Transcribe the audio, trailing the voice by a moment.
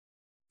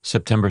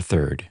September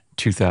 3rd,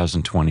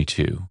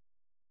 2022.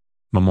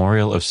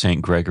 Memorial of St.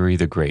 Gregory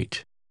the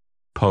Great,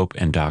 Pope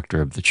and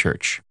Doctor of the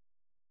Church.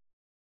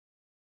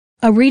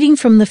 A reading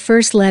from the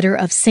first letter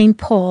of St.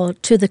 Paul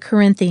to the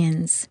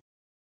Corinthians.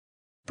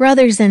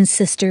 Brothers and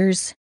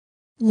sisters,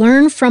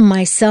 learn from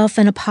myself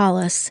and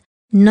Apollos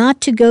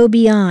not to go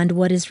beyond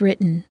what is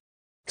written,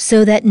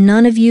 so that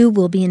none of you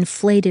will be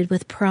inflated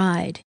with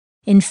pride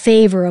in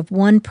favor of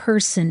one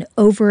person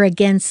over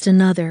against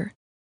another.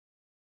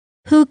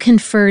 Who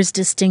confers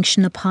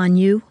distinction upon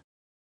you?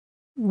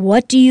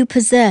 What do you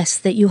possess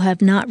that you have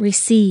not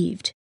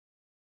received?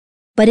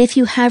 But if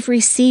you have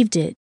received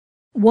it,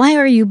 why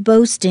are you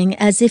boasting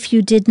as if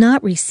you did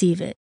not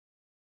receive it?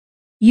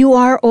 You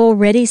are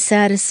already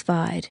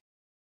satisfied.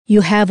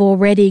 You have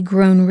already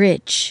grown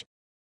rich.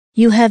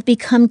 You have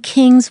become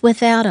kings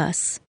without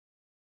us.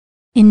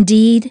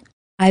 Indeed,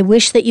 I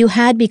wish that you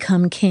had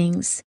become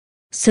kings,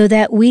 so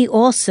that we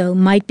also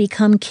might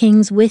become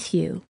kings with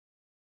you.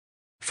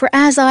 For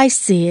as I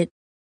see it,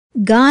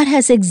 God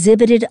has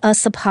exhibited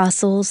us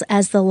apostles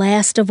as the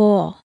last of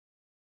all,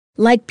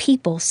 like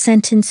people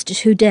sentenced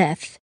to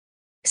death,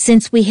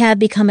 since we have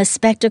become a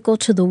spectacle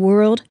to the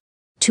world,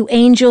 to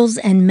angels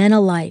and men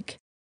alike.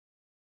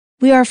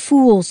 We are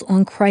fools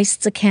on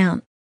Christ's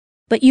account,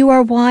 but you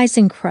are wise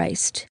in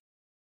Christ.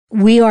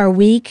 We are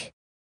weak,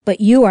 but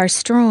you are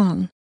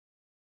strong.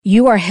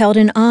 You are held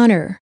in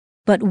honor,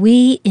 but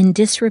we in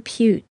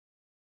disrepute.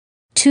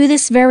 To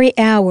this very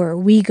hour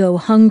we go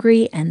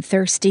hungry and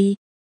thirsty.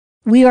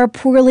 We are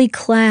poorly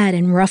clad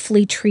and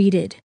roughly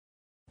treated.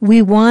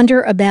 We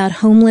wander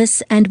about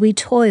homeless and we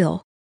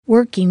toil,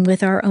 working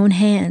with our own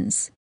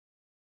hands.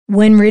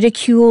 When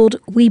ridiculed,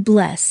 we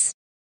bless.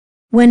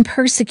 When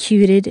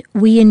persecuted,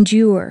 we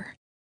endure.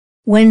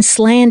 When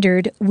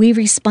slandered, we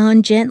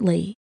respond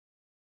gently.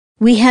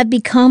 We have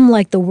become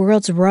like the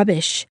world's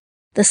rubbish,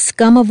 the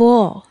scum of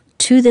all,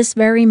 to this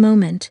very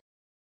moment.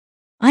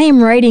 I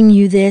am writing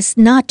you this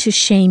not to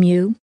shame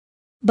you,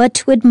 but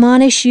to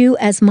admonish you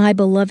as my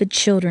beloved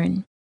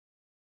children.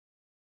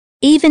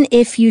 Even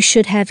if you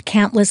should have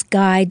countless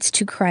guides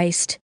to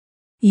Christ,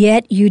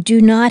 yet you do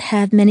not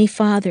have many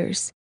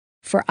fathers,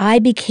 for I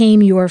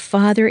became your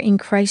father in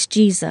Christ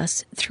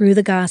Jesus through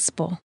the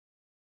gospel.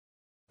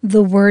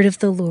 The word of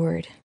the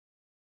Lord.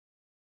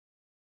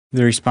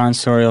 The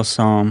responsorial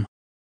psalm.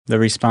 The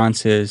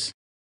response is,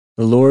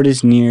 "The Lord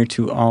is near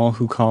to all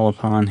who call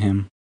upon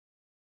him."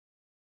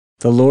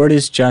 The Lord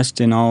is just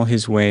in all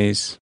his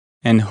ways,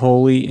 and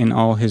holy in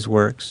all his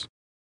works.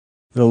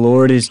 The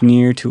Lord is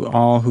near to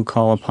all who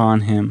call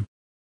upon him,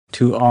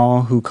 to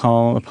all who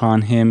call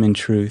upon him in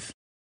truth.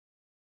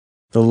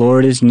 The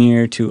Lord is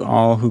near to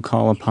all who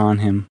call upon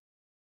him.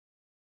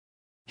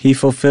 He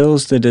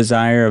fulfills the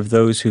desire of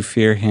those who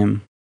fear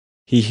him.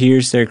 He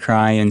hears their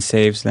cry and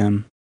saves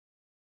them.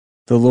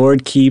 The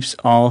Lord keeps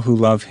all who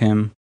love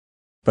him,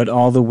 but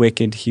all the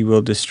wicked he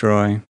will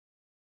destroy.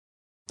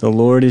 The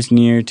Lord is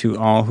near to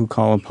all who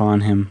call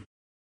upon him.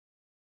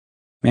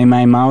 May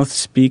my mouth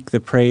speak the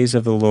praise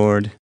of the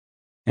Lord,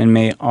 and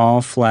may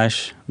all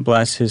flesh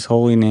bless his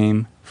holy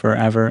name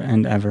forever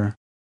and ever.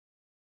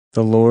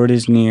 The Lord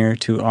is near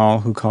to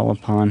all who call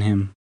upon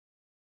him.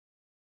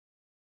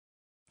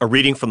 A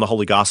reading from the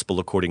Holy Gospel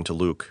according to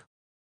Luke.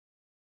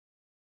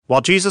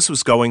 While Jesus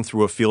was going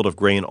through a field of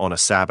grain on a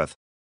Sabbath,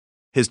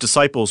 his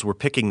disciples were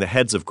picking the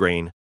heads of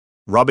grain,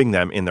 rubbing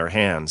them in their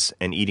hands,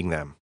 and eating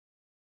them.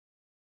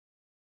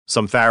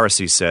 Some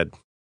Pharisees said,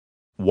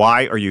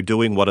 "Why are you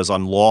doing what is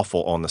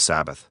unlawful on the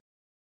Sabbath?"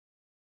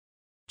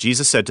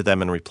 Jesus said to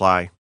them in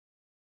reply,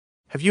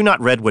 "Have you not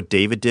read what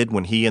David did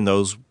when he and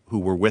those who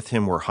were with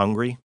him were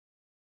hungry?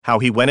 How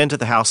he went into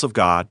the house of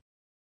God,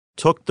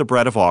 took the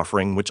bread of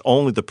offering which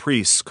only the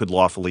priests could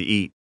lawfully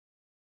eat,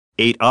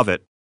 ate of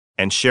it,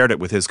 and shared it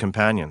with his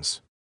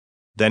companions.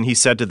 Then he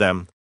said to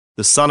them,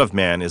 'The Son of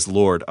Man is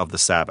Lord of the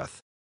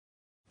Sabbath.'"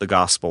 The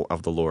Gospel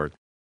of the Lord.